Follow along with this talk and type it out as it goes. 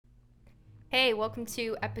Hey, welcome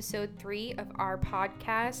to episode 3 of our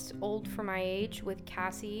podcast, Old for My Age, with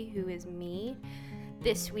Cassy, who is me.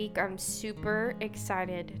 This week, I'm super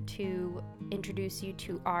excited to introduce you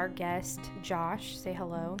to our guest, Josh. Say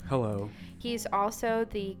hello. Hello. He's also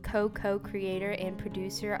the co-creator and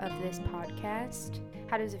producer of this podcast.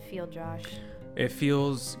 How does it feel, Josh? It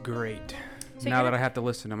feels great. So now that I have to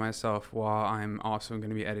listen to myself while I'm also going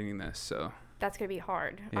to be editing this, so... That's going to be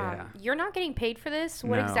hard. Yeah. You're not getting paid for this?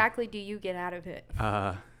 What No. exactly do you get out of it?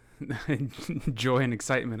 Joy and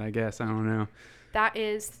excitement, I guess. I don't know. That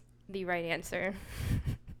is the right answer.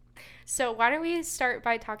 So why don't we start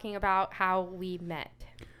by talking about how we met?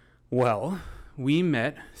 Well, we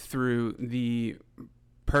met through the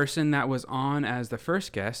person that was on as the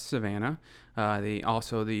first guest, Savannah,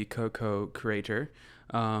 also the co-creator.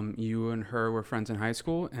 You and her were friends in high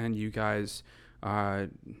school, and you guys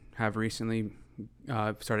have recently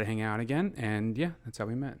started hanging out again, and yeah, that's how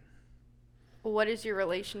we met. What is your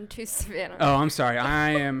relation to Savannah? Oh, I'm sorry.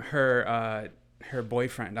 I am her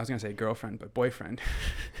boyfriend. I was gonna say girlfriend, but boyfriend.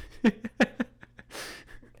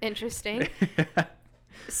 Interesting.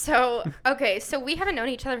 So we haven't known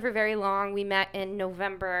each other for very long. We met in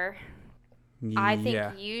November. I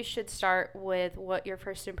think you should start with what your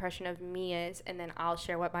first impression of me is, and then I'll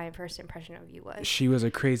share what my first impression of you was. She was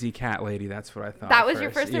a crazy cat lady. That's what I thought. That was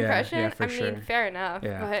your first impression? Yeah, for sure. I mean, fair enough.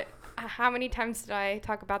 Yeah. But how many times did I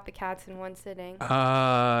talk about the cats in one sitting?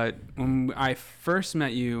 When I first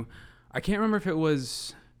met you, I can't remember if it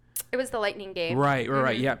was... It was the lightning game. Right.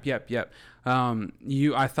 Yep.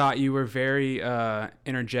 I thought you were very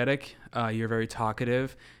energetic. You're very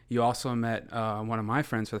talkative. You also met one of my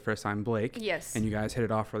friends for the first time, Blake. Yes. And you guys hit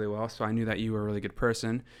it off really well. So I knew that you were a really good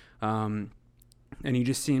person. And you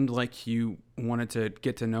just seemed like you wanted to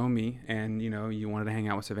get to know me, and you wanted to hang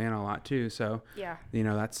out with Savannah a lot too. So yeah,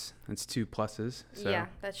 that's 2 pluses. So. Yeah,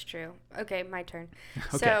 that's true. Okay, my turn.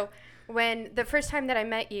 Okay. So when the first time that I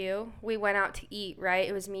met you, we went out to eat, right?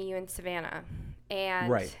 It was me, you, and Savannah. And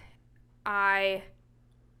right.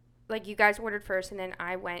 You guys ordered first, and then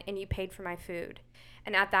I went, and you paid for my food.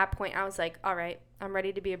 And at that point, I was like, all right, I'm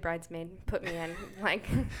ready to be a bridesmaid. Put me in.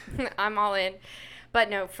 I'm all in. But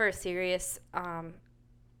no, for serious,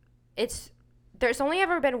 there's only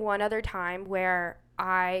ever been one other time where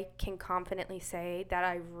I can confidently say that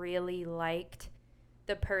I really liked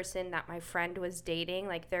the person that my friend was dating,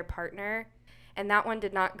 like their partner. And that one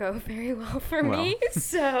did not go very well for me.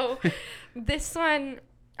 So this one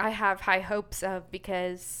I have high hopes of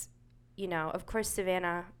because, of course,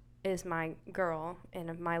 Savannah is my girl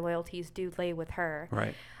and my loyalties do lay with her.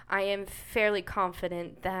 Right. I am fairly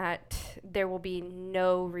confident that there will be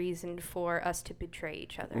no reason for us to betray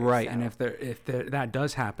each other. Right. So. And if that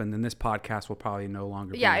does happen, then this podcast will probably no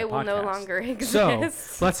longer be Yeah, a it will podcast. no longer exist.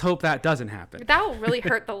 So let's hope that doesn't happen. That will really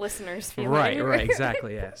hurt the listeners' feelings. Right,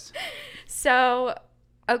 exactly, yes. So,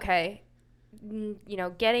 okay,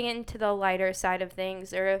 getting into the lighter side of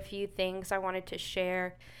things, there are a few things I wanted to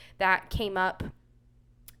share that came up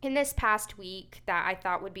in this past week that I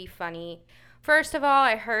thought would be funny. First of all,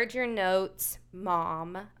 I heard your notes,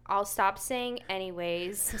 Mom. I'll stop saying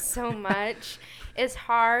anyways so much. It's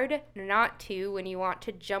hard not to when you want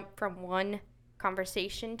to jump from one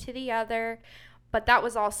conversation to the other. But that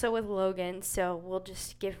was also with Logan, so we'll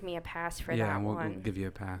just give me a pass for that one. Yeah, we'll give you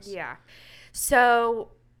a pass. Yeah.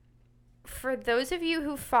 So for those of you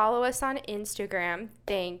who follow us on Instagram,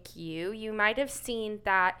 thank you. You might have seen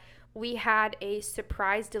that we had a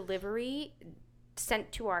surprise delivery sent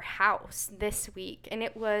to our house this week, and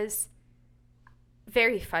it was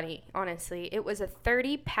very funny, honestly. It was a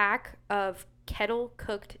 30-pack of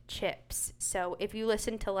kettle-cooked chips. So if you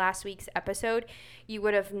listened to last week's episode, you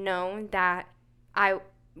would have known that I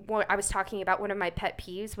was talking about one of my pet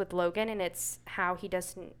peeves with Logan, and it's how he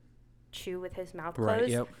doesn't chew with his mouth closed. Right,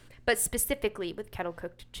 yep. But specifically with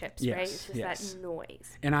kettle-cooked chips, yes, right? It's just yes. that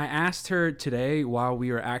noise. And I asked her today while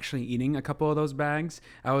we were actually eating a couple of those bags,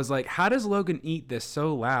 I was like, how does Logan eat this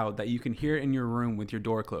so loud that you can hear it in your room with your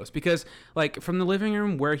door closed? Because, from the living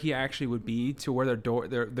room where he actually would be to where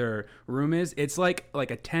their room is, it's like a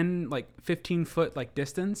 15-foot,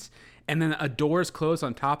 distance. And then a door's closed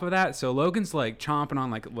on top of that. So Logan's, chomping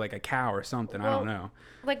on, like a cow or something. Well, I don't know.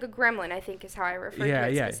 Like a gremlin, I think is how I refer to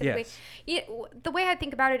it specifically. Yes. The way I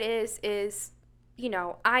think about it is,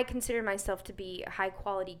 I consider myself to be a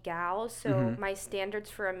high-quality gal. So my standards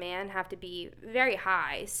for a man have to be very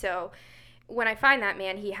high. So when I find that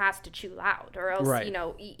man, he has to chew loud, or else, right.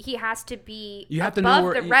 He has to be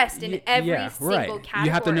above the rest in every single category.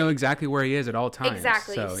 You have to know exactly where he is at all times.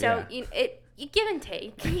 Exactly. So you give and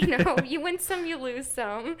take. You know, you win some, you lose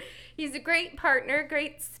some. He's a great partner,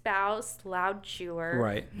 great spouse, loud chewer,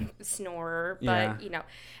 Right. snorer. But Yeah. you know,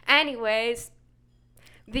 anyways,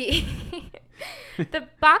 the the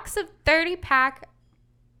box of 30-pack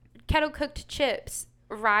kettle cooked chips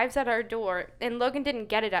arrives at our door, and Logan didn't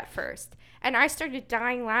get it at first. And I started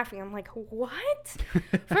dying laughing. I'm like, what?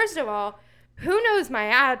 First of all, who knows my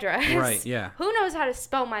address? Right, yeah. Who knows how to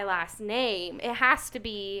spell my last name? It has to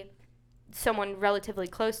be someone relatively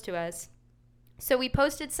close to us. So we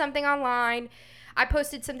posted something online. I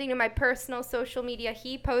posted something to my personal social media.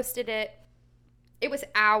 He posted it. It was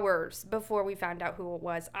hours before we found out who it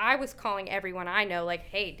was. I was calling everyone I know, like,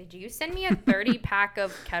 hey, did you send me a 30-pack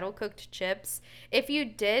of kettle-cooked chips? If you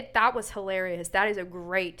did, that was hilarious. That is a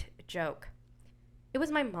great joke. It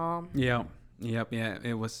was my mom. Yeah. Yep. Yeah.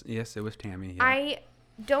 It was Tammy. Yeah. I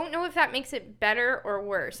don't know if that makes it better or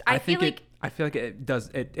worse. I feel like it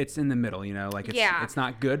does. It's in the middle, you know, like it's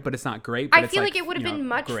not good, but it's not great. But I feel like it would have been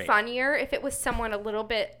much funnier if it was someone a little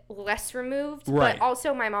bit less removed. Right. But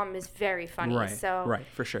also my mom is very funny. Right. So right,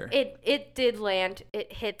 for sure. It did land.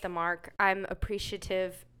 It hit the mark. I'm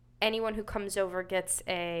appreciative. Anyone who comes over gets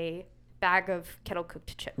a bag of kettle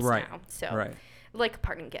cooked chips now. So like a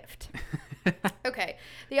parting gift. Okay.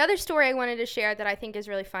 The other story I wanted to share that I think is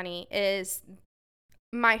really funny is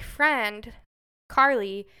my friend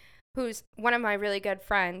Carly, who's one of my really good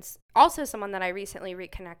friends, also someone that I recently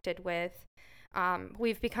reconnected with.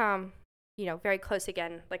 We've become, you know, very close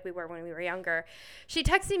again, like we were when we were younger. She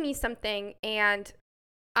texted me something, and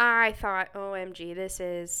I thought, OMG, this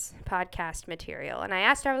is podcast material. And I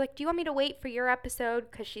asked her, I was like, do you want me to wait for your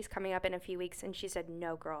episode? Because she's coming up in a few weeks. And she said,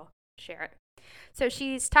 no, girl, share it. So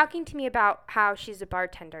she's talking to me about how she's a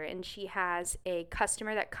bartender, and she has a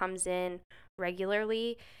customer that comes in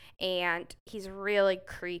regularly, and he's really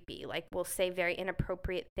creepy. Like, will say very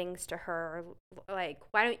inappropriate things to her, like,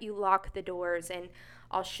 why don't you lock the doors and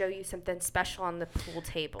I'll show you something special on the pool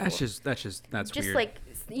table. That's just weird. Like,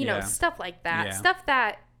 you know, stuff like that. Yeah. Stuff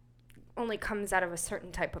that only comes out of a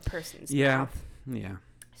certain type of person's mouth. Yeah.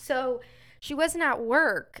 So she wasn't at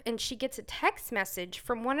work, and she gets a text message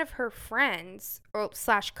from one of her friends or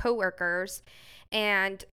 / coworkers,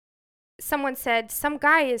 and someone said, some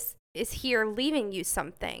guy is here leaving you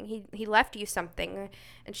something. He left you something.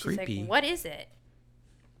 And she's Creepy. like, what is it?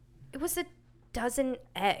 It was a dozen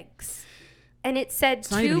eggs. And it said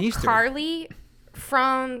to Carly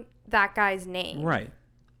from that guy's name. Right.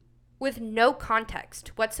 With no context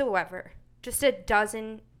whatsoever. Just a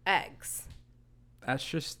dozen eggs. That's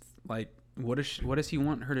just like, what does he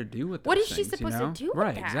want her to do with those What is things, she supposed to do with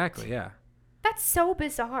right, that? exactly, yeah. That's so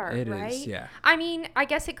bizarre, It right? is, yeah. I mean, I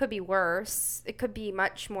guess it could be worse. It could be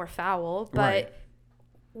much more foul, but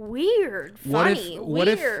weird, funny,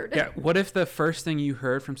 weird. What if the first thing you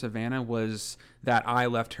heard from Savannah was that I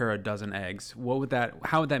left her a dozen eggs?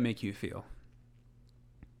 How would that make you feel?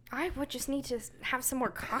 I would just need to have some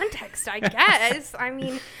more context, I guess. I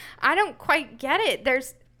mean, I don't quite get it.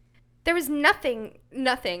 There was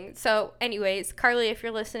nothing. So anyways, Carly, if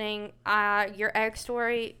you're listening, your egg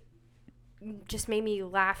story just made me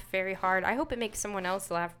laugh very hard. I hope it makes someone else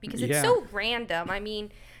laugh because it's so random. I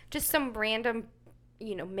mean, just some random,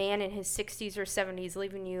 you know, man in his 60s or 70s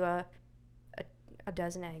leaving you a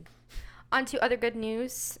dozen eggs. On to other good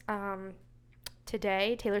news.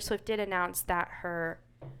 Today, Taylor Swift did announce that her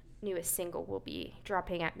newest single will be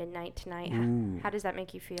dropping at midnight tonight. Ooh. How does that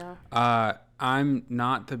make you feel? I'm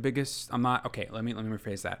not the biggest. Okay, let me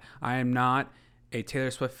rephrase that. I am not a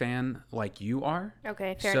Taylor Swift fan like you are.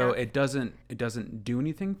 Okay, fair so enough. it doesn't do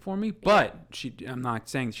anything for me. But I'm not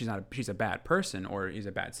saying she's a bad person or is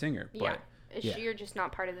a bad singer. But you're just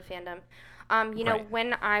not part of the fandom. You know,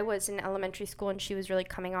 when I was in elementary school and she was really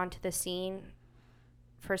coming onto the scene,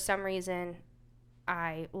 for some reason,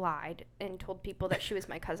 I lied and told people that she was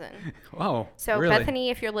my cousin. Oh, so really? Bethany,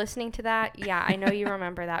 if you're listening to that, I know you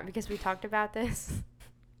remember that because we talked about this.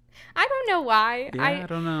 I don't know why. Yeah, I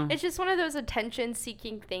don't know. It's just one of those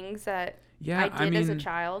attention-seeking things that I did as a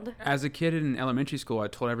child. As a kid in elementary school, I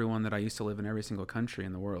told everyone that I used to live in every single country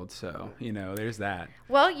in the world. So, you know, there's that.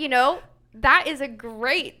 Well, you know, that is a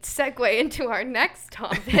great segue into our next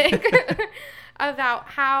topic about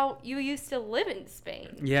how you used to live in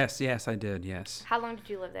Spain. Yes, I did, yes. How long did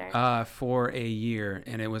you live there? For a year,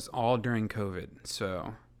 and it was all during COVID.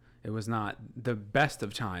 So it was not the best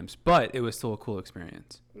of times, but it was still a cool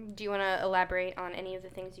experience. Do you want to elaborate on any of the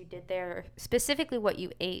things you did there, or specifically what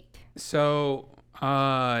you ate? So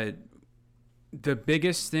The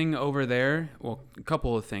biggest thing over there, well, a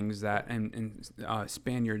couple of things that, and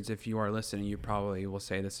Spaniards, if you are listening, you probably will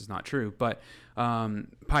say this is not true, but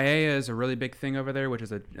paella is a really big thing over there, which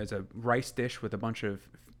is a rice dish with a bunch of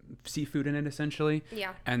seafood in it, essentially.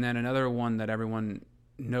 Yeah. And then another one that everyone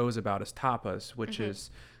knows about is tapas, which is,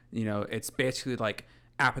 it's basically like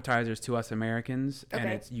appetizers to us Americans, and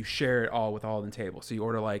Okay. it's you share it all with all on the table. So you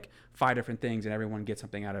order like 5 different things, and everyone gets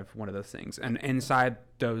something out of one of those things. And inside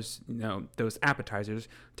those, those appetizers,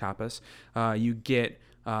 tapas, you get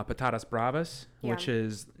patatas bravas, which Yeah.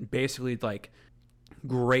 is basically like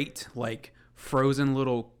great, like frozen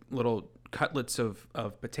little cutlets of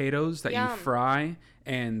potatoes that you Yum. fry,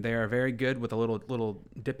 and they are very good with a little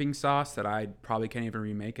dipping sauce that I probably can't even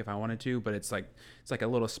remake if I wanted to, but it's like a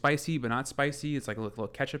little spicy but not spicy. It's like a little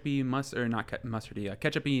ketchupy mustard, or not mustardy,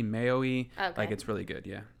 ketchupy, mayo-y. Okay. Like it's really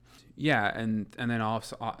good. Yeah, and then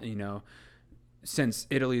also since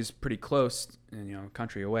Italy is pretty close,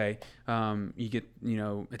 country away, you get,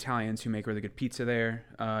 Italians who make really good pizza there.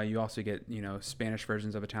 You also get, Spanish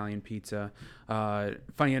versions of Italian pizza.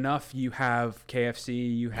 Funny enough, you have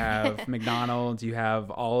KFC, you have McDonald's, you have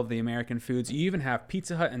all of the American foods. You even have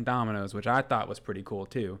Pizza Hut and Domino's, which I thought was pretty cool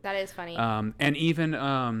too. That is funny. And even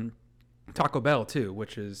Taco Bell too,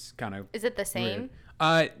 which is kind of Is it the same?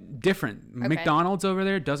 weird. Different. Okay. McDonald's over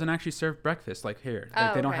there doesn't actually serve breakfast like here.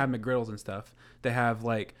 Like they don't okay. have McGriddles and stuff. They have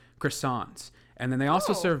like croissants, and then they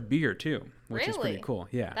also Oh. serve beer too, which is pretty Really? cool.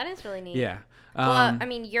 Yeah. That is really neat. Yeah. Well, I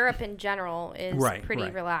mean, Europe in general is Right, pretty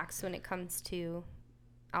right. relaxed when it comes to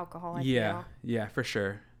alcohol. I yeah. feel. Yeah, for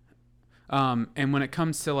sure. And when it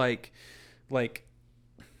comes to like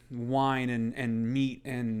wine and meat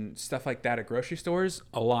and stuff like that at grocery stores,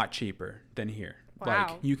 a lot cheaper than here. Wow.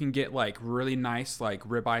 Like you can get like really nice like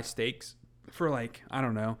ribeye steaks for like, I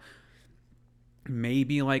don't know,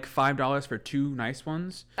 maybe like $5 for 2 nice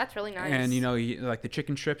ones. That's really nice. And like the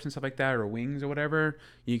chicken strips and stuff like that, or wings or whatever,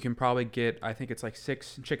 you can probably get, I think it's like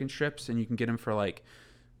 6 chicken strips, and you can get them for like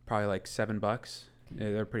probably like $7.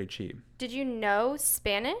 Yeah, they're pretty cheap. Did you know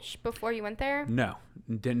Spanish before you went there? No,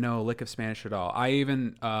 didn't know a lick of Spanish at all. I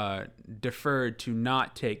even deferred to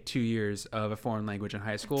not take 2 years of a foreign language in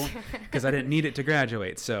high school because I didn't need it to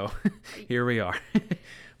graduate. So here we are.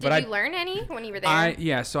 Did you learn any when you were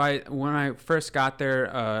there? So when I first got there,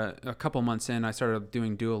 a couple months in, I started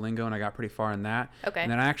doing Duolingo, and I got pretty far in that. Okay. And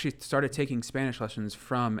then I actually started taking Spanish lessons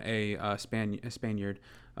from a Spaniard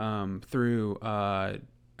through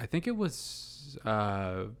I think it was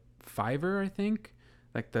Fiverr, I think,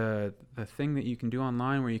 like the thing that you can do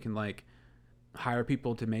online where you can like hire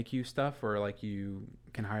people to make you stuff, or like you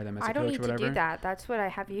can hire them as a I don't coach need or whatever. to do that. That's what I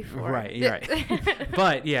have you for. Right.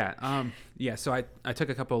 But so I took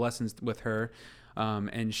a couple of lessons with her,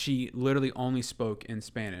 and she literally only spoke in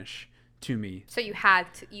Spanish to me. So you had.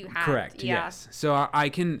 Correct. Yeah. Yes. So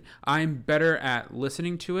I'm better at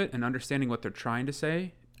listening to it and understanding what they're trying to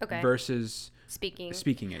say Okay. versus Speaking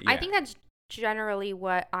it. Yeah. I think that's generally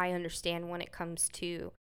what I understand when it comes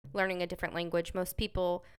to learning a different language. Most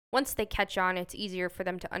people, once they catch on, it's easier for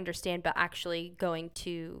them to understand, but actually going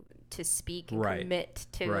to speak and Right. commit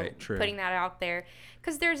to Right, true. putting that out there,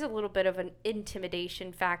 because there's a little bit of an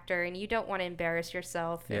intimidation factor, and you don't want to embarrass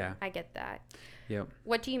yourself. And Yeah. I get that. Yep.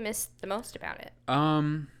 What do you miss the most about it?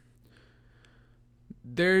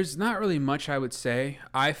 There's not really much I would say.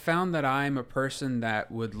 I found that I'm a person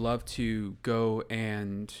that would love to go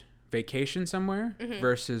and vacation somewhere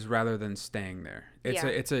versus rather than staying there.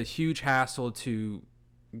 It's a huge hassle to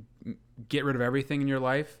get rid of everything in your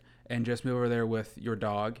life and just move over there with your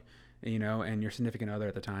dog, and your significant other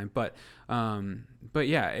at the time. But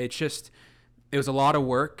yeah, it was a lot of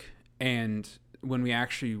work, and when we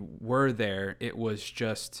actually were there, it was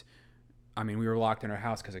just, we were locked in our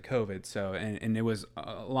house because of COVID. So, and it was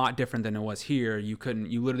a lot different than it was here. You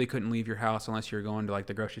literally couldn't leave your house unless you were going to like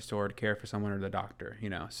the grocery store to care for someone or the doctor,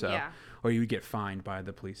 so, Yeah. or you would get fined by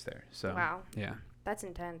the police there. So, Wow. yeah. That's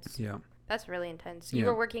intense. Yeah. That's really intense. You Yeah.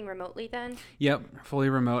 were working remotely then? Yep. Fully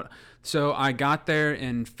remote. So I got there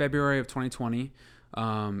in February of 2020.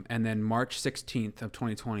 And then March 16th of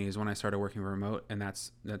 2020 is when I started working remote, and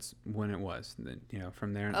that's when it was.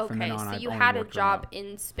 From there, Okay, from then on, so I've you only had a worked job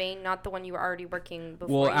remote. in Spain, not the one you were already working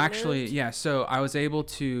before. Well, you actually, moved? yeah. So I was able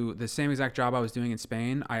to, the same exact job I was doing in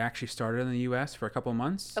Spain, I actually started in the U.S. for a couple of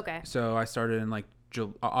months. Okay. So I started in like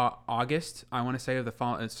August, I want to say, of the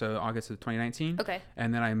fall. So August of 2019. Okay.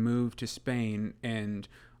 And then I moved to Spain, and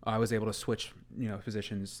I was able to switch,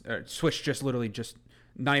 positions, or switch just literally just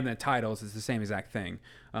not even the titles. It's the same exact thing.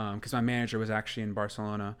 Because my manager was actually in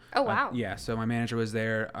Barcelona. Oh, wow. Yeah. So my manager was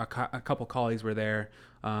there. A couple colleagues were there.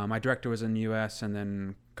 My director was in the U.S., and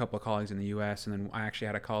then a couple of colleagues in the U.S. and then I actually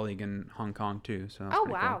had a colleague in Hong Kong too. So that's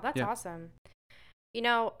pretty wow, cool. that's awesome. You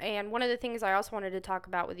know, and one of the things I also wanted to talk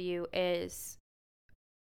about with you is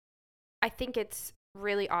I think it's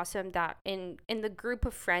really awesome that in the group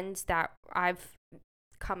of friends that I've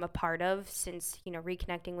come a part of since, you know,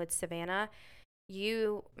 reconnecting with Savannah,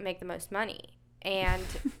 you make the most money. And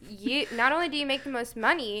you not only do you make the most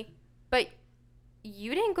money, but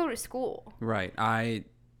you didn't go to school. Right. I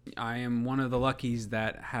am one of the luckies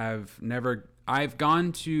that I've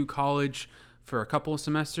gone to college for a couple of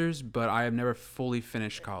semesters, but I have never fully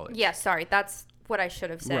finished college. Yeah, sorry. That's what I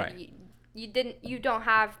should have said. Right. You don't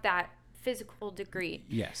have that physical degree.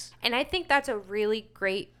 Yes. And I think that's a really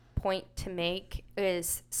great point to make,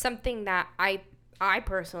 is something that I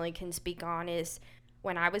personally can speak on is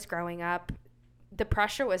when I was growing up, the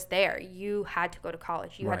pressure was there. You had to go to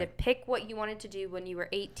college. You had to pick what you wanted to do when you were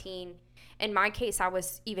 18. In my case, I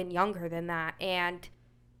was even younger than that. And,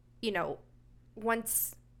 you know,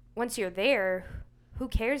 once you're there, who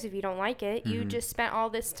cares if you don't like it? You just spent all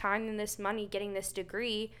this time and this money getting this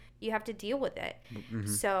degree. You have to deal with it.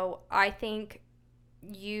 So I think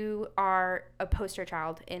you are a poster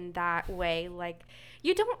child in that way. Like,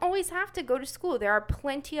 you don't always have to go to school. There are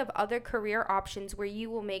plenty of other career options where you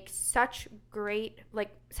will make such a great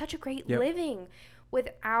living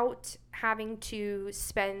without having to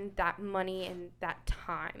spend that money and that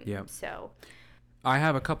time. Yep. So I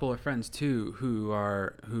have a couple of friends too who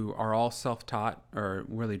are all self-taught, or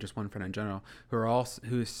really just one friend in general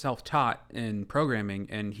who is self-taught in programming,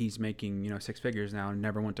 and he's making, you know, 6 figures now and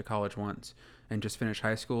never went to college once and just finished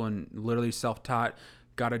high school and literally self-taught,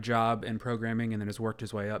 got a job in programming, and then has worked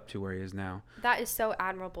his way up to where he is now. That is so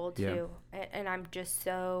admirable too. Yeah. And I'm just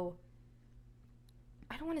so,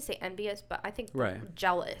 I don't want to say envious, but I think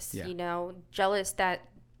jealous, you know, jealous that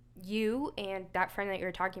you and that friend that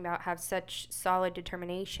you're talking about have such solid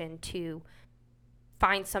determination to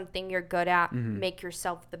find something you're good at, make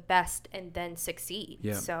yourself the best, and then succeed.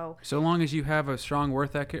 Yeah. So long as you have a strong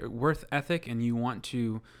worth ethic and you want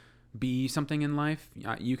to be something in life,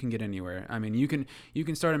 you can get anywhere. I mean, you can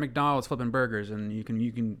start at McDonald's flipping burgers, and you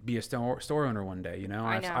can be a store owner one day. You know,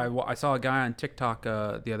 I saw a guy on TikTok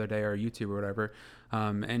the other day, or YouTube or whatever,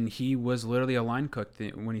 and he was literally a line cook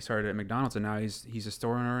when he started at McDonald's, and now he's a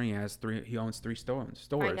store owner. And he owns 3 stores.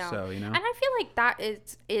 I know. So, you know, and I feel like that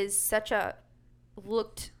is such a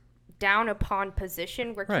looked down upon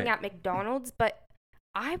position, working at McDonald's, but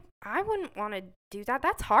I wouldn't want to do that.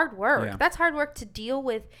 That's hard work. Yeah. That's hard work to deal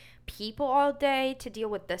with people all day, to deal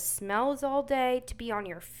with the smells all day, to be on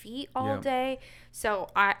your feet all day. So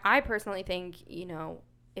I personally think, you know,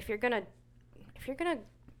 if you're gonna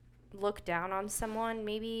look down on someone,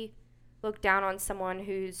 maybe look down on someone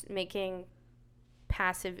who's making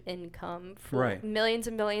passive income for millions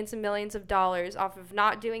and millions and millions of dollars off of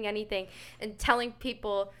not doing anything and telling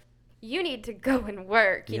people you need to go and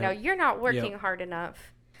work. You know, you're not working hard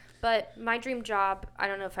enough. But my dream job, I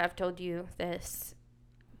don't know if I've told you this,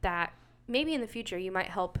 that maybe in the future you might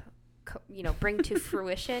help, you know, bring to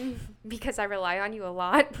fruition, because I rely on you a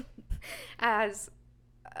lot as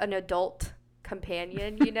an adult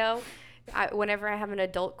companion, you know. Whenever I have an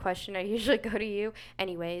adult question, I usually go to you.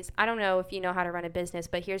 Anyways, I don't know if you know how to run a business,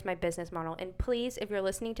 but here's my business model. And please, if you're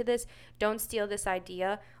listening to this, don't steal this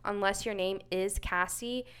idea unless your name is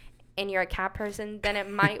Cassy and you're a cat person, then it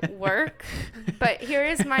might work. But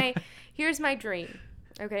here's my dream.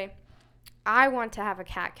 Okay. I want to have a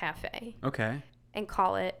cat cafe. Okay. And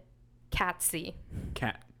call it Catsy.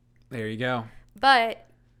 Cat. There you go. But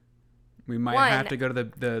we might have to go to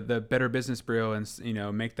the Better Business Bureau and, you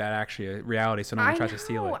know, make that actually a reality, so no one tries to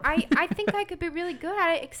steal it. I think I could be really good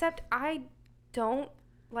at it, except I don't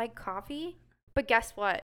like coffee. But guess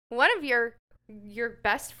what? One of your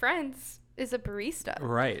best friends is a barista.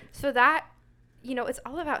 Right. So that, you know, it's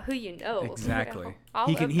all about who you know. Exactly. You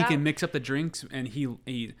know? He can mix up the drinks, and he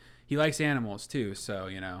likes animals too. So,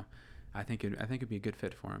 you know, I think it'd be a good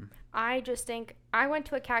fit for him. I just think I went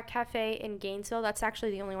to a cat cafe in Gainesville. That's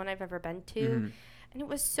actually the only one I've ever been to. And it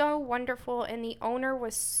was so wonderful. And the owner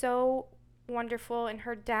was so wonderful. And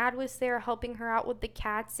her dad was there helping her out with the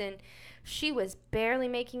cats. And she was barely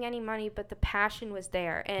making any money, but the passion was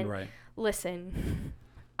there. And listen,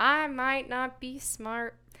 I might not be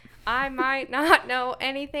smart. I might not know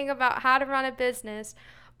anything about how to run a business.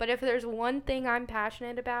 But if there's one thing I'm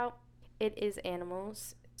passionate about, it is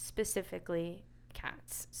animals, specifically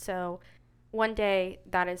cats. So one day,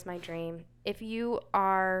 that is my dream. If you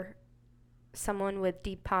are someone with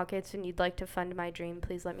deep pockets and you'd like to fund my dream,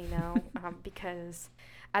 please let me know. Because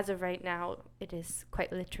as of right now, it is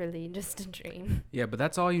quite literally just a dream. Yeah, but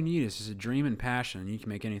that's all you need is just a dream and passion, and you can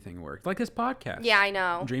make anything work. Like this podcast. Yeah, I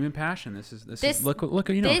know. Dream and passion. This is This look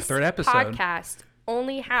this third episode. podcast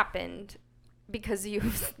only happened because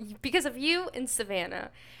because of you and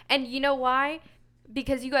Savannah. And you know why?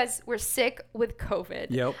 Because you guys were sick with COVID.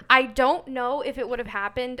 Yep. I don't know if it would have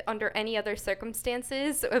happened under any other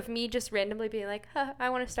circumstances of me just randomly being like, I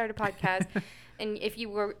want to start a podcast. And if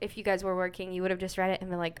you guys were working, you would have just read it and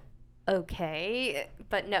been like, okay.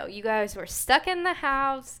 But no, you guys were stuck in the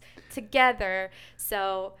house together.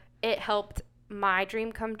 So it helped my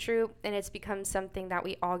dream come true, and it's become something that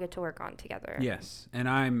we all get to work on together. Yes. And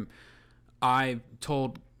I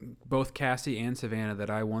told both Cassy and Savannah that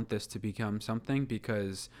I want this to become something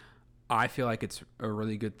because I feel like it's a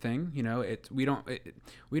really good thing. You know, we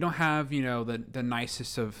don't have, you know, the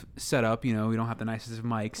nicest of setup. You know, we don't have the nicest of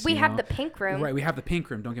mics. We have the pink room. Right, we have the pink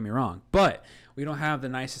room. Don't get me wrong, but we don't have the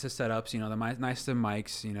nicest of setups. You know, the nicest of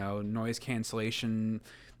mics. You know, noise cancellation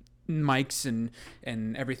mics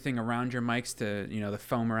and everything around your mics to, you know, the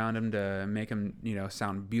foam around them to make them, you know,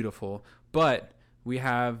 sound beautiful. But we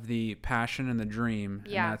have the passion and the dream,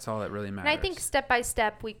 and that's all that really matters. And I think step by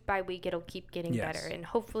step, week by week, it'll keep getting Yes. better. And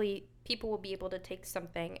hopefully people will be able to take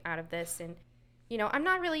something out of this. And, you know, I'm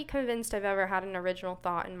not really convinced I've ever had an original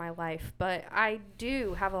thought in my life, but I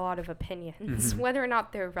do have a lot of opinions. Mm-hmm. Whether or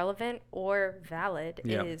not they're relevant or valid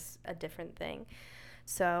Yep. is a different thing.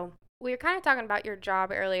 So we were kind of talking about your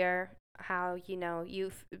job earlier, how, you know,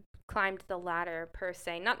 you've climbed the ladder per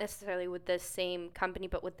se, not necessarily with the same company,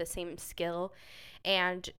 but with the same skill.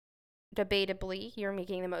 And debatably, you're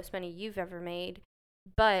making the most money you've ever made,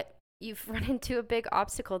 but you've run into a big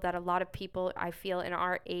obstacle that a lot of people, I feel, in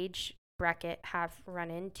our age bracket have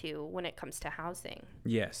run into when it comes to housing.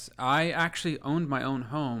 Yes, I actually owned my own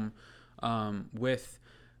home with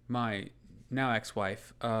my now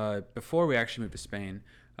ex-wife before we actually moved to Spain,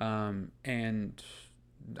 and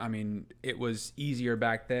I mean, it was easier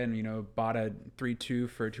back then. You know, bought a 3.2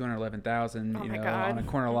 for $211,000. Oh you my know, God. on a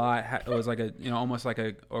corner lot. It was like a, you know, almost like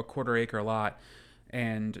a quarter acre lot.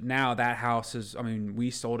 And now that house is, I mean,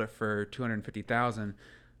 we sold it for $250,000,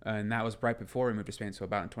 and that was right before we moved to Spain. So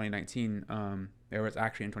about in 2019. It was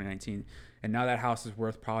actually in 2019, and now that house is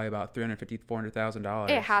worth probably about $350,000-$400,000.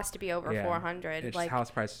 It has to be over 400. It's like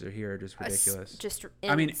house prices are here just ridiculous. Just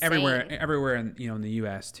I mean, insane. everywhere in, you know, in the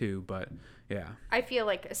U.S. too, but yeah. I feel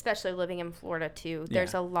like, especially living in Florida too,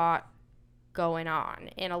 there's a lot going on,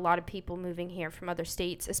 and a lot of people moving here from other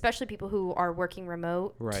states, especially people who are working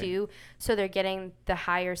remote too. So they're getting the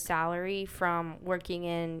higher salary from working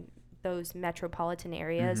in those metropolitan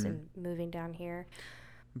areas and moving down here.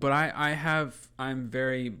 But I'm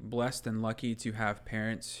very blessed and lucky to have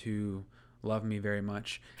parents who love me very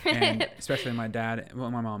much, and especially my dad, well,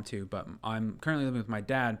 my mom too, but I'm currently living with my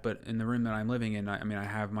dad. But in the room that I'm living in, I mean, I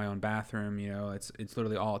have my own bathroom, you know, it's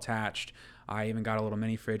literally all attached. I even got a little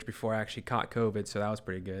mini fridge before I actually caught COVID, so that was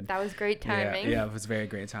pretty good. That was great timing. Yeah, it was very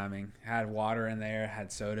great timing. Had water in there, had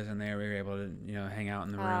sodas in there. We were able to, you know, hang out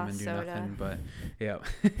in the room and do nothing. But yeah,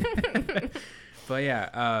 but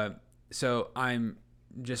yeah. So I'm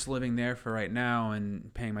just living there for right now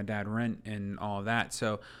and paying my dad rent and all of that.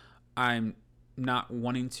 So I'm not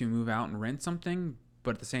wanting to move out and rent something,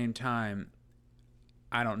 but at the same time,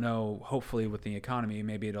 I don't know. Hopefully, with the economy,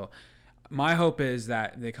 maybe it'll. My hope is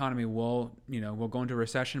that the economy will, you know, we'll go into a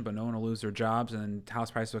recession, but no one will lose their jobs, and house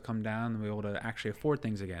prices will come down, and we'll be able to actually afford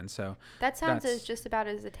things again. So that sounds just about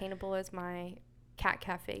as attainable as my cat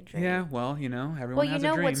cafe dream. Yeah, well, you know, everyone has a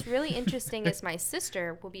dream. Well, you know what's really interesting is my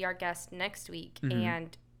sister will be our guest next week,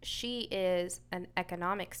 and she is an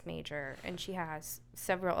economics major, and she has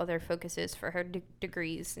several other focuses for her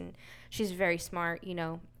degrees, and she's very smart. You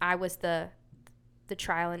know, I was the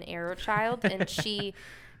trial and error child, and she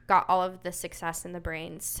got all of the success in the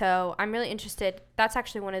brains. So I'm really interested. That's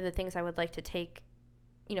actually one of the things I would like to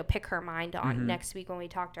pick her mind on next week when we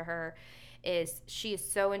talk to her, is she is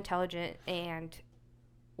so intelligent, and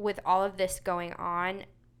with all of this going on,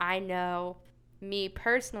 I know me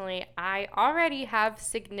personally, I already have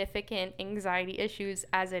significant anxiety issues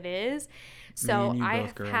as it is. So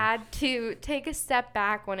I've had to take a step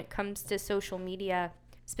back when it comes to social media,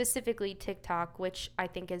 specifically TikTok, which I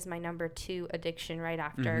think is my number 2 addiction right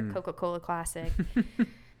after Coca-Cola Classic.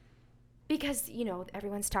 Because, you know,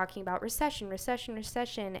 everyone's talking about recession,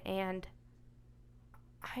 and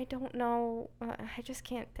I don't know. I just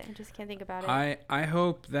can't think about it. I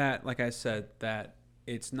hope that, like I said, that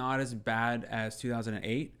it's not as bad as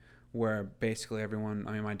 2008 where basically everyone,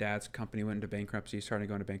 I mean, my dad's company went into bankruptcy, started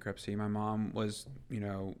going to bankruptcy. My mom was,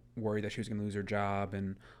 worried that she was going to lose her job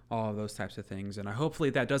and all of those types of things. And hopefully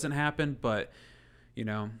that doesn't happen, but, it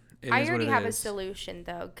I is what already it have a is. solution,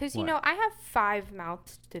 though, because, What? I have 5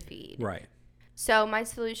 mouths to feed. Right. So my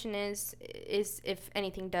solution is if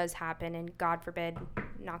anything does happen, and God forbid,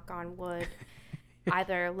 knock on wood,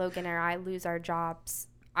 either Logan or I lose our jobs,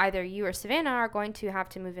 either you or Savannah are going to have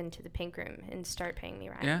to move into the pink room and start paying me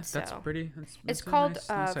rent. Yeah, so that's pretty. That's it's a called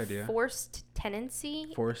nice idea. forced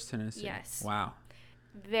tenancy. Forced tenancy. Yes. Wow.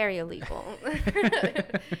 Very illegal.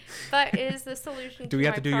 But it is the solution. Do we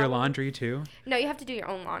have to do your laundry too? No, you have to do your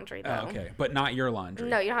own laundry, though. Oh, okay, but not your laundry.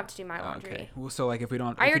 No, you don't have to do my laundry. Okay. Well, so like if we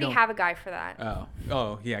don't, I already have a guy for that.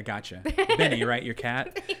 Oh, yeah, gotcha. Benny, right? Your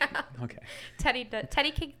cat. Yeah. Okay.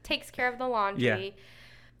 Teddy takes care of the laundry. Yeah.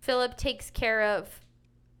 Philip takes care of,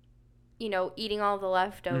 eating all the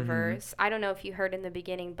leftovers. Mm-hmm. I don't know if you heard in the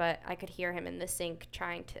beginning, but I could hear him in the sink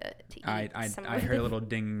trying to eat some I of heard the a little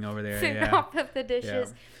dinging over there. food Yeah. off of the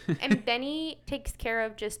dishes. Yeah. And Benny takes care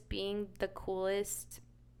of just being the coolest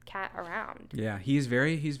cat around. Yeah, he's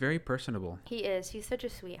very personable. He is. He's such a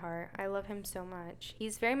sweetheart. I love him so much.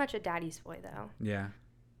 He's very much a daddy's boy, though. Yeah.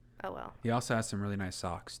 Oh, well. He also has some really nice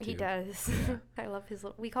socks too. He does. Yeah. I love his.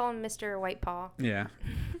 We call him Mr. White Paw. Yeah.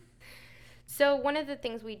 So one of the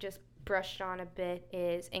things we just brushed on a bit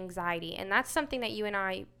is anxiety, and that's something that you and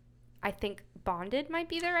I think bonded might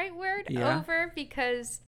be the right word over,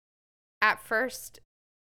 because at first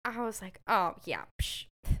I was like, oh yeah,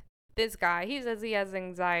 this guy, he says he has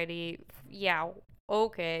anxiety, yeah,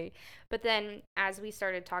 okay. But then as we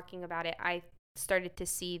started talking about it, I started to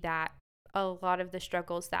see that a lot of the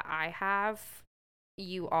struggles that I have,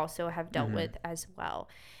 you also have dealt with as well.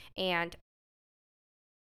 And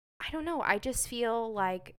I don't know. I just feel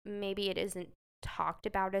like maybe it isn't talked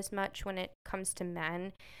about as much when it comes to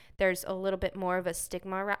men. There's a little bit more of a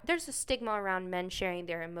stigma around men sharing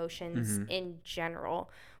their emotions in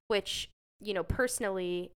general, which,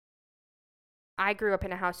 personally, I grew up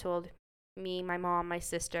in a household, me, my mom, my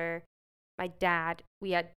sister, my dad,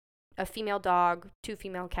 we had a female dog, 2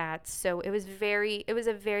 female cats. So it was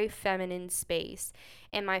a very feminine space.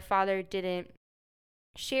 And my father didn't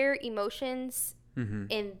share emotions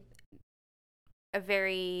in a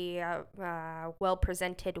very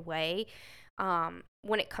well-presented way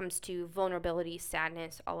when it comes to vulnerability,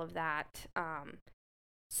 sadness, all of that.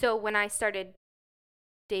 So when I started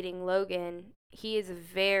dating Logan, he is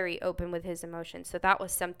very open with his emotions. So that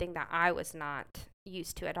was something that I was not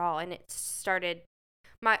used to at all. And it started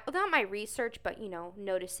not my research, but,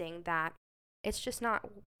 noticing that it's just not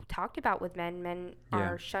talked about with men. Men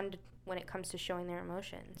are shunned when it comes to showing their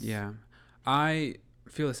emotions. Yeah. I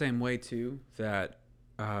feel the same way too, that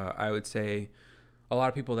I would say a lot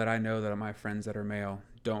of people that I know that are my friends that are male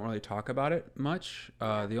don't really talk about it much.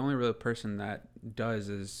 The only real person that does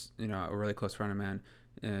is, a really close friend of mine,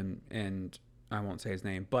 and I won't say his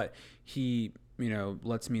name, but he,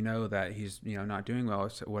 lets me know that he's, not doing well or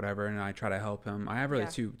whatever, and I try to help him. I have really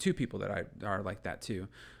two people that are like that too.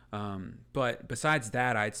 But besides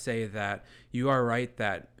that, I'd say that you are right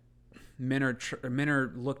that men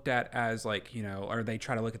are looked at as like, or they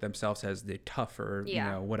try to look at themselves as the tougher,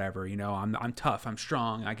 whatever, I'm tough, I'm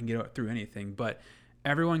strong, I can get through anything. But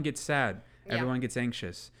everyone gets sad, everyone gets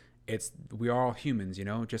anxious. We are all humans,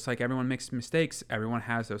 just like everyone makes mistakes, everyone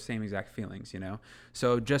has those same exact feelings,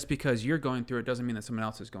 so just because you're going through it doesn't mean that someone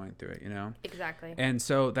else is going through it, Exactly. And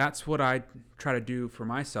so that's what I try to do for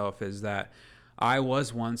myself, is that I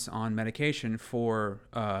was once on medication for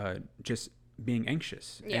just being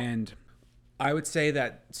anxious. And I would say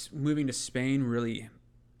that moving to Spain really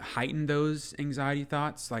heightened those anxiety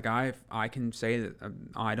thoughts. Like I can say that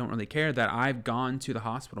I don't really care that I've gone to the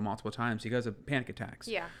hospital multiple times because of panic attacks.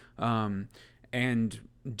 Yeah. And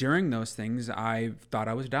during those things, I thought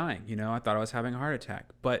I was dying. I thought I was having a heart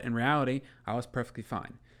attack. But in reality, I was perfectly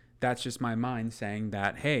fine. That's just my mind saying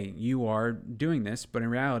that, hey, you are doing this, but in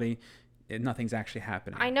reality, nothing's actually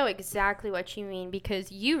happening. I know exactly what you mean,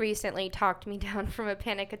 because you recently talked me down from a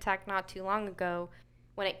panic attack not too long ago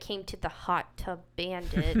when it came to the hot tub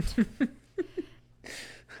bandit.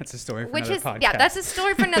 That's a story for another podcast. Yeah, that's a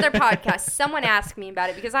story for another podcast. Someone asked me about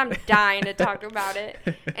it because I'm dying to talk about it.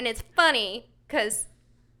 And it's funny because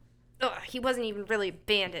he wasn't even really a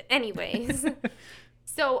bandit anyways.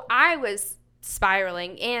 So I was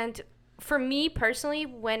spiraling. And for me personally,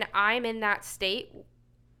 when I'm in that state,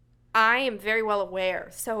 I am very well aware.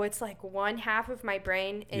 So it's like one half of my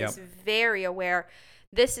brain is very aware.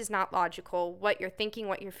 This is not logical. What you're thinking,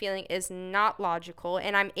 what you're feeling is not logical.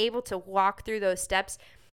 And I'm able to walk through those steps.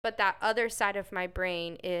 But that other side of my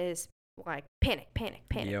brain is like panic, panic,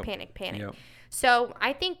 panic, Yep. panic, panic. Yep. So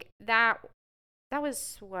I think that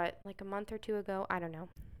was what, like a month or two ago. I don't know.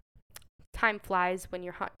 Time flies when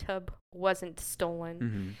your hot tub wasn't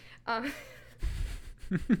stolen.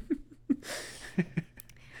 Mm-hmm.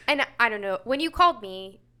 And I don't know. When you called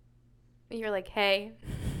me, you're like, "Hey,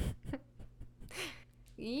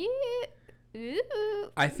 yeah,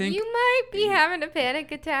 ooh, I think you might be having a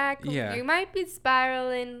panic attack. Yeah. You might be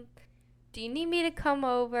spiraling. Do you need me to come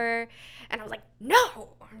over?" And I was like,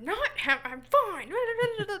 "No, I'm not. I'm fine."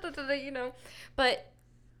 You know, but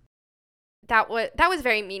that was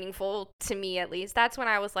very meaningful to me, at least. That's when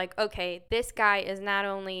I was like, okay, this guy is not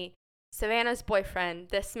only Savannah's boyfriend,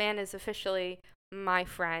 this man is officially my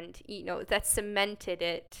friend. You know, that cemented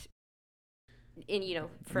it in,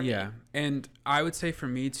 for me. Yeah. And I would say for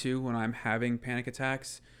me too, when I'm having panic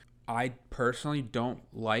attacks, I personally don't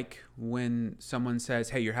like when someone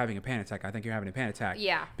says, "Hey, you're having a panic attack. I think you're having a panic attack."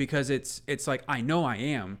 Yeah. Because it's like I know I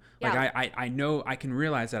am. Yeah. Like I know I can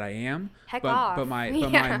realize that I am. Heck but off. but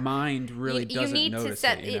my mind really you doesn't need notice to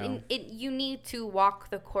set it. You know? you need to walk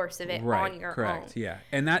the course of it Right. on your Correct. own. Yeah.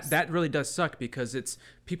 And that really does suck because it's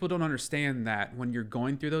people don't understand that when you're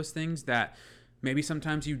going through those things that. Maybe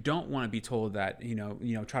sometimes you don't want to be told that,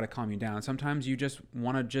 try to calm you down. Sometimes you just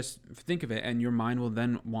want to just think of it and your mind will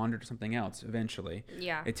then wander to something else eventually.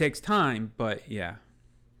 Yeah. It takes time, but yeah.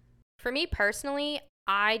 For me personally,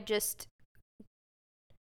 I just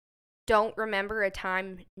don't remember a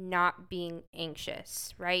time not being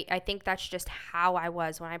anxious, right? I think that's just how I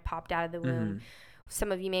was when I popped out of the womb. Mm-hmm.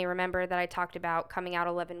 Some of you may remember that I talked about coming out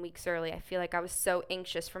 11 weeks early. I feel like I was so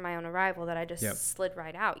anxious for my own arrival that I just slid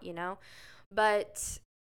right out, But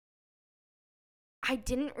I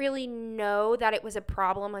didn't really know that it was a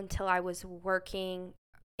problem until I was working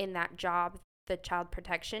in that job, the child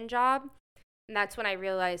protection job. And that's when I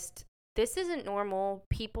realized this isn't normal.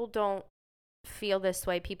 People don't feel this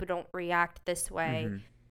way. People don't react this way. Mm-hmm.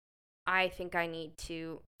 I think I need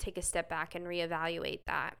to take a step back and reevaluate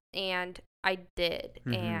that. And I did.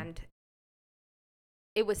 Mm-hmm. And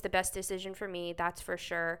it was the best decision for me, that's for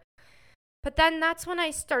sure. But then that's when I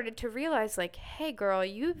started to realize, like, hey, girl,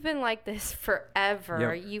 you've been like this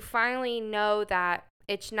forever. Yep. You finally know that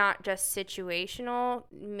it's not just situational.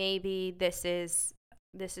 Maybe this is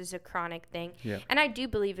a chronic thing. Yep. And I do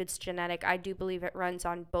believe it's genetic. I do believe it runs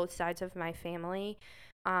on both sides of my family.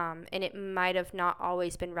 And it might have not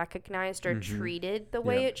always been recognized or treated the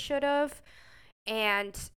way it should have.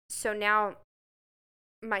 And so now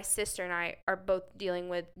my sister and I are both dealing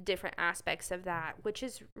with different aspects of that, which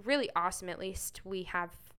is really awesome. At least we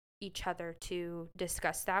have each other to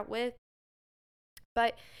discuss that with.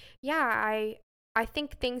 But yeah, I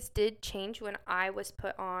think things did change when I was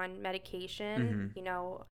put on medication.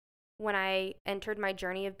 Mm-hmm. When I entered my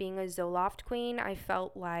journey of being a Zoloft queen, I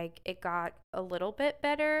felt like it got a little bit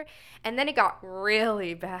better. And then it got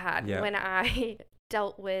really bad when I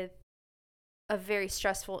dealt with a very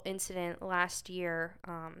stressful incident last year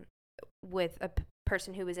with a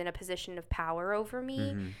person who was in a position of power over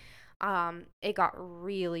me. It got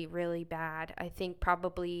really, really bad. I think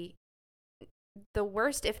probably the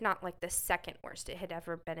worst, if not like the second worst it had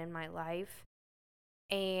ever been in my life.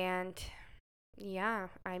 And yeah,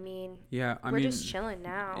 I mean, we're just chilling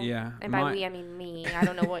now. Yeah. And by we, I mean me. I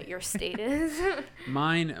don't know what your state is.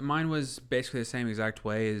 Mine was basically the same exact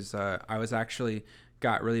way as I was actually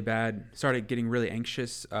got really bad, started getting really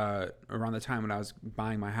anxious around the time when I was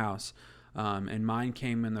buying my house. And mine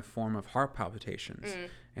came in the form of heart palpitations.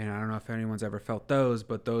 And I don't know if anyone's ever felt those,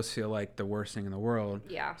 but those feel like the worst thing in the world.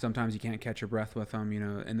 Yeah. Sometimes you can't catch your breath with them,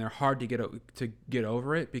 and they're hard to get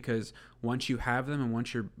over it because once you have them and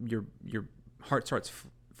once your heart starts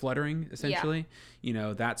fluttering, essentially,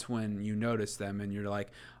 that's when you notice them and you're like,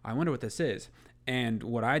 I wonder what this is. And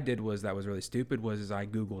what I did that was really stupid is I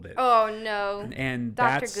Googled it. Oh, no. And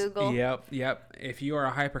Dr. Google. Yep. If you are a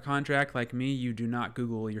hypochondriac like me, you do not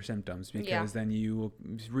Google your symptoms because then you will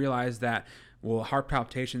realize that, heart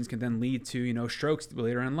palpitations can then lead to, strokes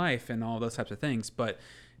later in life and all those types of things. But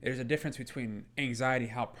there's a difference between anxiety,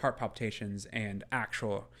 heart palpitations, and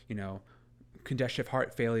actual, congestive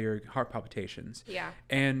heart failure, heart palpitations. Yeah.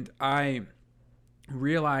 And I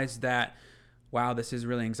realized that, wow, this is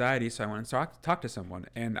really anxiety. So I went and talk to someone.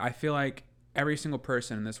 And I feel like every single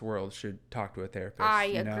person in this world should talk to a therapist. I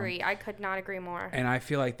agree. I could not agree more. And I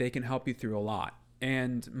feel like they can help you through a lot.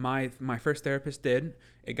 And my first therapist did.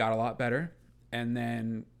 It got a lot better. And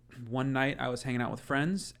then one night I was hanging out with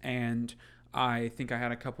friends and I think I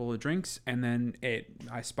had a couple of drinks and then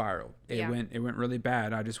I spiraled. It went really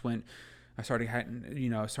bad. I started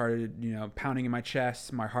pounding in my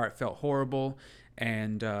chest. My heart felt horrible.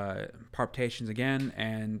 and palpitations again.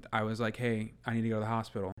 And I was like, hey, I need to go to the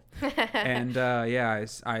hospital. And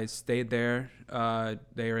I stayed there.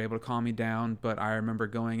 They were able to calm me down, but I remember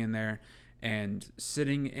going in there and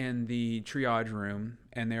sitting in the triage room,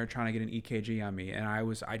 and they were trying to get an EKG on me, and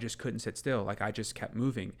I just couldn't sit still. Like, I just kept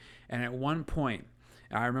moving. And at one point,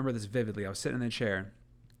 and I remember this vividly, I was sitting in the chair,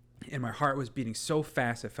 and my heart was beating so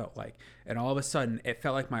fast, it felt like, and all of a sudden it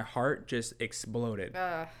felt like my heart just exploded.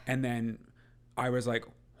 And then I was like,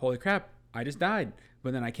 holy crap, I just died.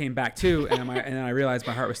 But then I came back to, and then I realized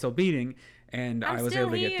my heart was still beating, and I was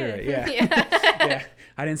able to get through it. Yeah. Yeah.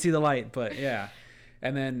 I didn't see the light, but yeah.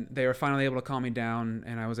 And then they were finally able to calm me down,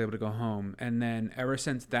 and I was able to go home. And then ever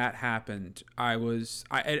since that happened,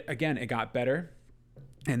 again, it got better.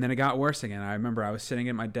 And then it got worse again. I remember I was sitting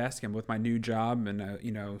at my desk and with my new job,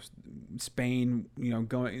 and Spain,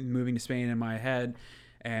 moving to Spain in my head,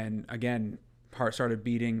 and again, heart started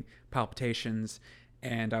beating, palpitations,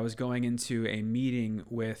 and I was going into a meeting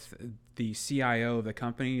with the CIO of the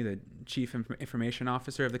company, the chief information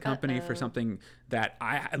officer of the company, for something that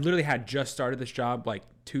I literally had just started this job like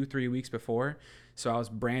 2-3 weeks before, so I was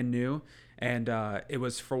brand new, and it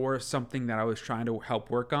was for something that I was trying to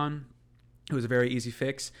help work on. It was a very easy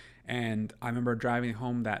fix, and I remember driving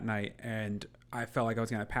home that night, and I felt like I was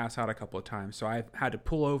going to pass out a couple of times. So I had to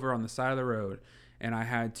pull over on the side of the road, and I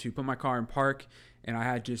had to put my car in park, and I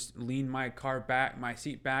had just lean my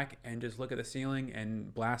seat back, and just look at the ceiling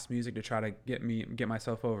and blast music to try to get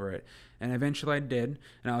myself over it. And eventually I did,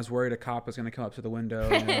 and I was worried a cop was going to come up to the window,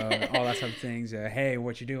 all that type of things. Hey,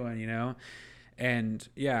 what you doing? And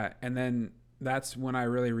yeah, and then that's when I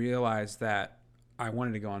really realized that I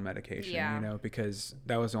wanted to go on medication, because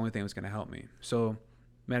that was the only thing that was going to help me. So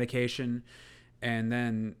medication, and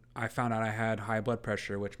then I found out I had high blood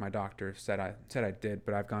pressure, which my doctor said I did,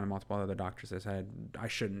 but I've gone to multiple other doctors that said I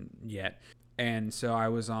shouldn't yet. And so I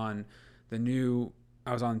was on 2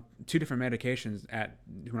 different medications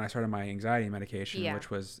when I started my anxiety medication,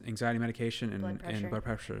 which was anxiety medication and blood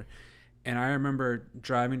pressure. And I remember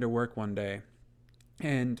driving to work one day,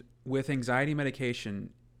 and with anxiety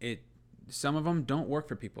medication, some of them don't work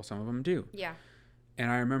for people. Some of them do. Yeah. And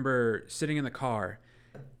I remember sitting in the car,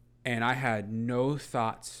 and I had no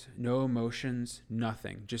thoughts, no emotions,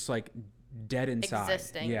 nothing. Just like dead inside.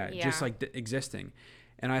 Existing. Yeah. Just like existing.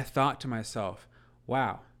 And I thought to myself,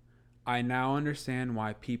 wow, I now understand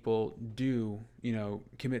why people do,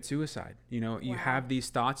 commit suicide. You have these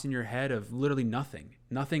thoughts in your head of literally nothing.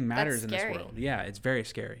 Nothing matters in this world. Yeah. It's very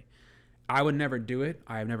scary. I would never do it.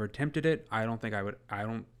 I have never attempted it. I don't think I would. I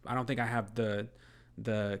don't think I have the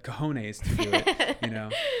cojones to do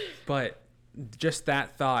it, But just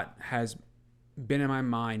that thought has been in my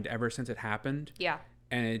mind ever since it happened. Yeah.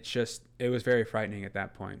 And it was very frightening at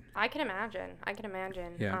that point. I can imagine.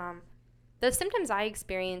 Yeah. The symptoms I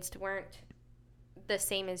experienced weren't the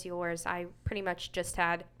same as yours. I pretty much just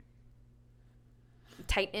had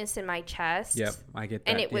tightness in my chest. Yep, I get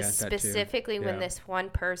that. And it was specifically when this one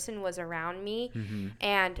person was around me,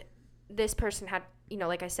 and this person had,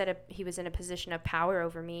 like I said, he was in a position of power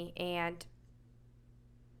over me and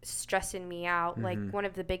stressing me out. Like one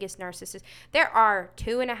of the biggest narcissists. There are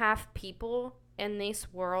 2.5 people in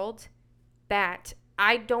this world that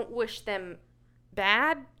I don't wish them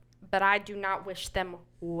bad, but I do not wish them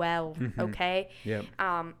well. Okay. Yep.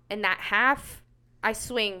 And that half, I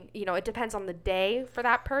swing, it depends on the day for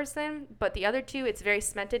that person, but the other 2, it's very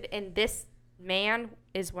cemented, and this man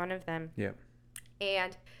is one of them. Yep.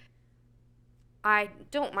 And I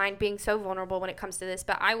don't mind being so vulnerable when it comes to this,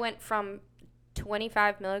 but I went from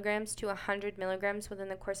 25 milligrams to 100 milligrams within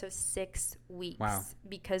the course of 6 weeks. Wow.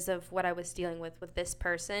 Because of what I was dealing with this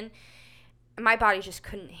person. My body just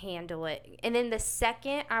couldn't handle it. And then the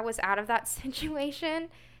second I was out of that situation,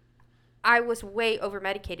 I was way over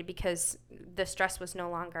medicated because the stress was no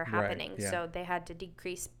longer happening. Right, yeah. So they had to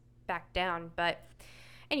decrease back down. But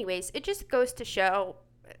anyways, it just goes to show,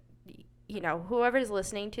 whoever's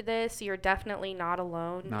listening to this, you're definitely not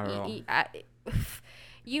alone. Not at all.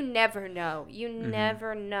 You never know. You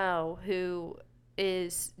never know who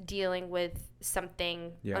is dealing with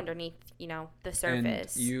something underneath, the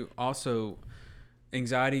surface. And you also,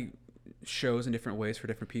 anxiety shows in different ways for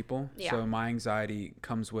different people. Yeah. So my anxiety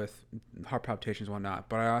comes with heart palpitations and whatnot,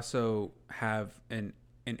 but I also have an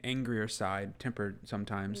angrier side, tempered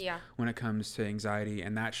sometimes, when it comes to anxiety,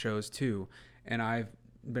 and that shows too. And I've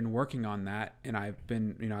been working on that, and I've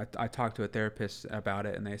been, I talked to a therapist about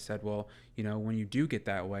it, and they said, well, when you do get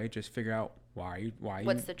that way, just figure out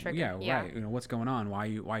what's the trigger. Yeah. Right. What's going on? Why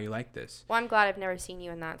you like this? Well, I'm glad I've never seen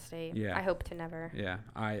you in that state. Yeah. I hope to never. Yeah.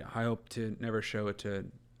 I hope to never show it to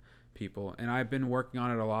people, and I've been working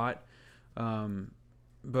on it a lot.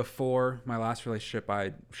 Before my last relationship,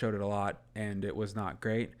 I showed it a lot, and it was not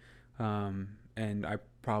great. And I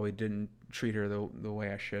probably didn't treat her the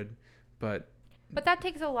way I should. But that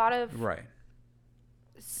takes a lot of right.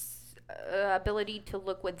 Ability to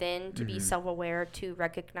look within, to be self-aware, to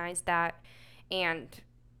recognize that. And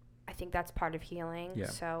I think that's part of healing. Yeah.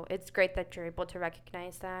 So it's great that you're able to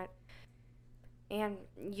recognize that. And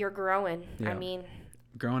you're growing. Yeah. I mean,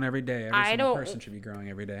 growing every day. Every single person should be growing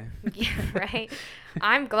every day. Yeah, right.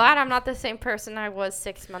 I'm glad I'm not the same person I was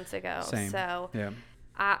 6 months ago. Same. So yeah.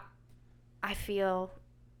 I feel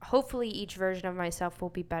hopefully each version of myself will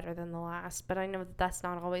be better than the last, but I know that that's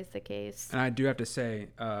not always the case. And I do have to say,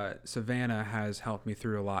 Savannah has helped me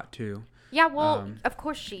through a lot too. Yeah, well, of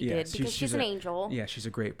course she did, because she's an angel. Yeah, she's a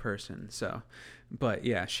great person. So, but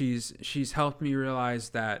yeah, she's helped me realize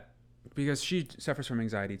that, because she suffers from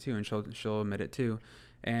anxiety too, and she'll admit it too.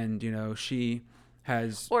 And she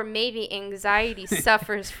has, or maybe anxiety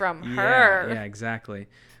suffers from her. Yeah, exactly.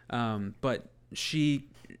 But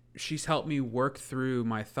she's helped me work through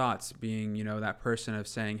my thoughts, being that person of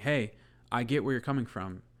saying, hey, I get where you're coming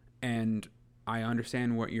from, and I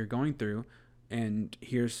understand what you're going through, and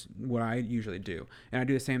here's what I usually do. And I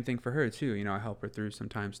do the same thing for her too. I help her through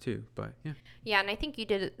sometimes too. But yeah, and I think you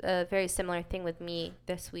did a very similar thing with me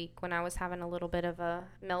this week when I was having a little bit of a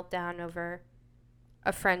meltdown over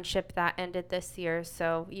a friendship that ended this year.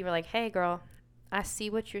 So you were like, hey girl, I see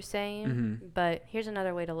what you're saying, but here's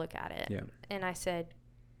another way to look at it. Yeah. And I said,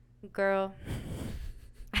 girl,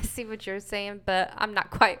 I see what you're saying, but I'm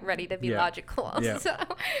not quite ready to be logical. Yeah. So,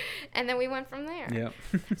 and then we went from there. Yeah.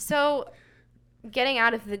 So getting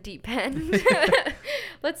out of the deep end,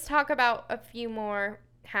 let's talk about a few more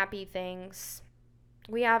happy things.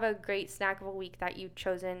 We have a great snack of the week that you've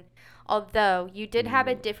chosen, although you did have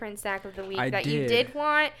a different snack of the week you did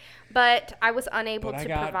want, but I was unable to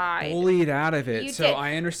provide. I got bullied out of it, so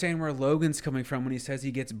I understand where Logan's coming from when he says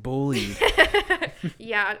he gets bullied.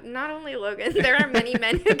 Yeah, not only Logan. There are many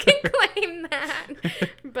men who can claim that,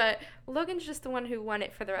 but Logan's just the one who won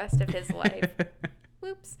it for the rest of his life.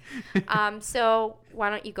 Whoops. So why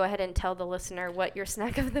don't you go ahead and tell the listener what your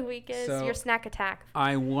snack of the week is, your snack attack.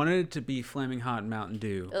 I wanted it to be Flaming Hot Mountain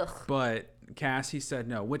Dew, but Cassie said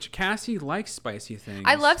no, which Cassie likes spicy things.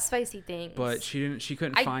 I love spicy things. But she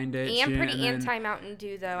couldn't find it. I am pretty anti-Mountain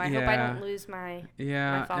Dew, though. I hope I don't lose my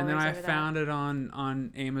followers and then I over found it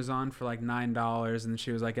on Amazon for like $9, and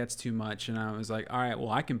she was like, that's too much. And I was like, all right, well,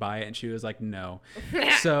 I can buy it. And she was like, no.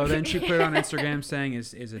 So then she put it on Instagram saying,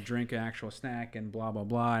 is a drink an actual snack, and blah, blah,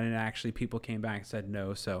 blah. And actually people came back and said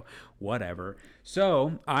no, so whatever.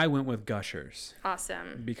 So I went with Gushers.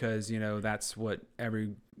 Awesome. Because, that's what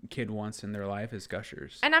every kid wants in their life is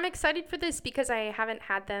Gushers. And I'm excited for this because I haven't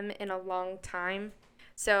had them in a long time.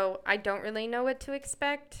 So I don't really know what to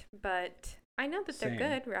expect, but I know that they're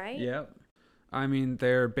good, right? Yep. I mean,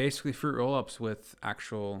 they're basically fruit roll-ups with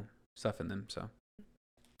actual stuff in them, so.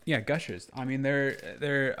 Yeah, Gushers. I mean,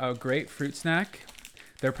 they're a great fruit snack.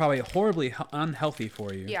 They're probably horribly unhealthy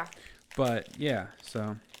for you. Yeah. But, yeah,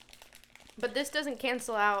 so. But this doesn't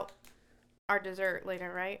cancel out our dessert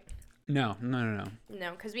later, right? No,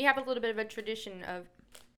 because we have a little bit of a tradition of,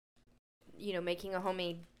 making a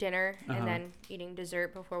homemade dinner and then eating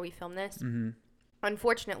dessert before we film this. Mm-hmm.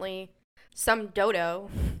 Unfortunately, some dodo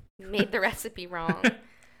made the recipe wrong.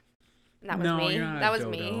 That was me. That was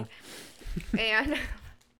me. And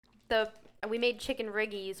we made chicken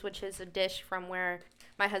riggies, which is a dish from where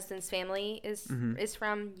my husband's family is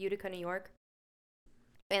from, Utica, New York.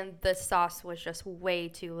 And the sauce was just way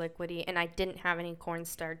too liquidy, and I didn't have any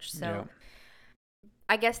cornstarch. So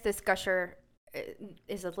I guess this Gusher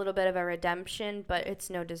is a little bit of a redemption, but it's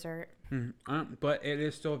no dessert. But it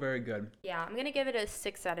is still very good. Yeah, I'm going to give it a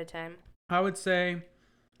 6 out of 10. I would say,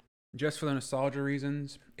 just for the nostalgia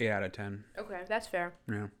reasons, 8 out of 10. Okay, that's fair.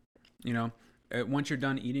 Yeah. Once you're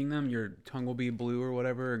done eating them, your tongue will be blue or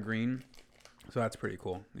whatever, or green. So that's pretty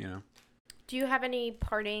cool, Do you have any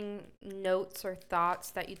parting notes or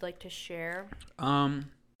thoughts that you'd like to share?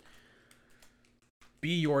 Be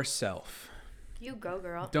yourself. You go,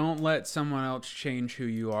 girl. Don't let someone else change who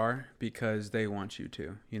you are because they want you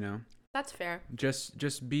to, That's fair.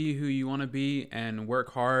 Just be who you want to be and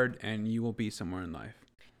work hard, and you will be somewhere in life.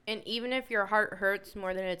 And even if your heart hurts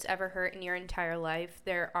more than it's ever hurt in your entire life,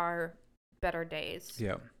 there are better days.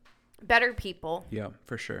 Yeah. Better people. Yeah,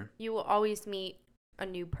 for sure. You will always meet a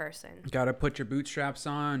new person. Gotta put your bootstraps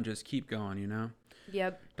on and just keep going,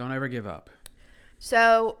 Yep. Don't ever give up.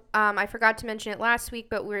 So I forgot to mention it last week,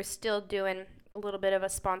 but we're still doing a little bit of a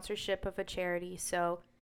sponsorship of a charity. So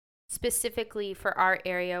specifically for our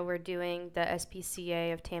area, we're doing the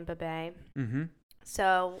SPCA of Tampa Bay.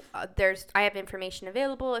 So I have information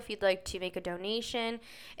available if you'd like to make a donation.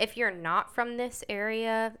 If you're not from this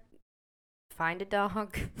area, find a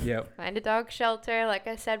dog. Yep. Find a dog shelter. Like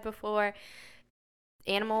I said before,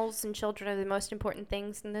 animals and children are the most important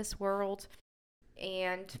things in this world.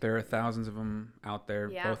 And there are thousands of them out there,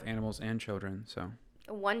 yeah. both animals and children. So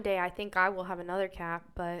one day I think I will have another cat,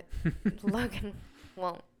 but Logan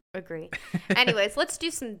won't agree. Anyways, let's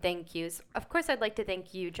do some thank yous. Of course, I'd like to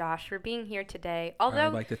thank you, Josh, for being here today. Although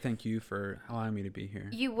I'd like to thank you for allowing me to be here.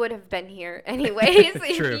 You would have been here anyways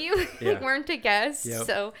True. if you weren't a guest. Yep.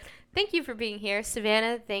 So thank you for being here.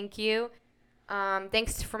 Savannah, thank you.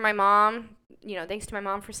 Thanks for my mom. Thanks to my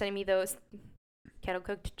mom for sending me those kettle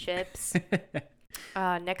cooked chips.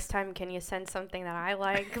 Next time, can you send something that I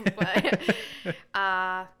like? But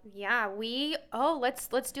yeah,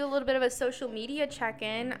 let's do a little bit of a social media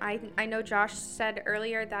check-in. I know Josh said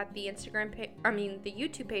earlier that the the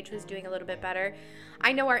YouTube page was doing a little bit better.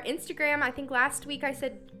 I know our Instagram, I think last week I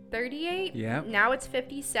said 38. Yep. Now it's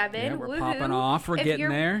 57. Yeah, we're Woohoo. popping off. We're getting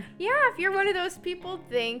there. Yeah, if you're one of those people,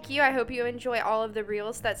 thank you. I hope you enjoy all of the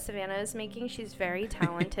reels that Savannah is making. She's very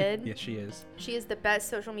talented. Yes, she is. She is the best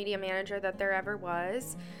social media manager that there ever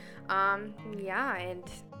was. Yeah, and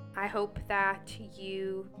I hope that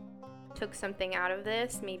you took something out of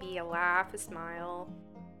this. Maybe a laugh, a smile,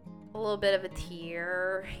 a little bit of a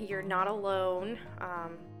tear. You're not alone.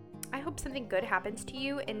 I hope something good happens to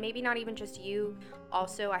you, and maybe not even just you.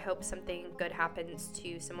 Also, I hope something good happens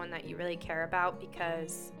to someone that you really care about,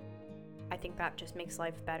 because I think that just makes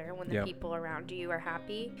life better when the people around you are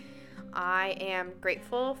happy. I am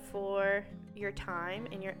grateful for your time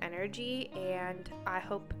and your energy, and I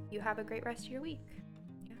hope you have a great rest of your week.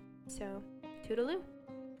 Yeah. So, toodaloo.